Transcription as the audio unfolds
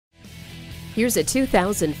Here's a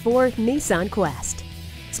 2004 Nissan Quest.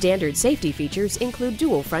 Standard safety features include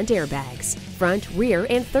dual front airbags, front, rear,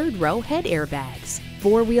 and third row head airbags,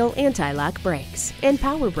 four-wheel anti-lock brakes, and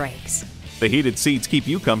power brakes. The heated seats keep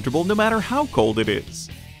you comfortable no matter how cold it is.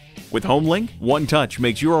 With HomeLink, one touch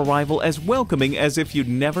makes your arrival as welcoming as if you'd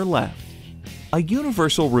never left. A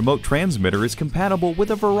universal remote transmitter is compatible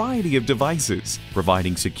with a variety of devices,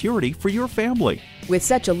 providing security for your family. With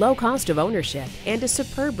such a low cost of ownership and a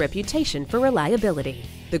superb reputation for reliability,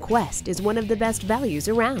 the Quest is one of the best values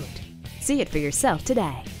around. See it for yourself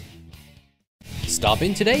today. Stop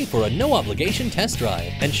in today for a no-obligation test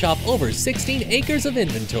drive and shop over 16 acres of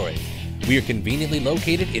inventory. We are conveniently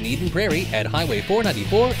located in Eden Prairie at Highway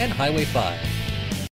 494 and Highway 5.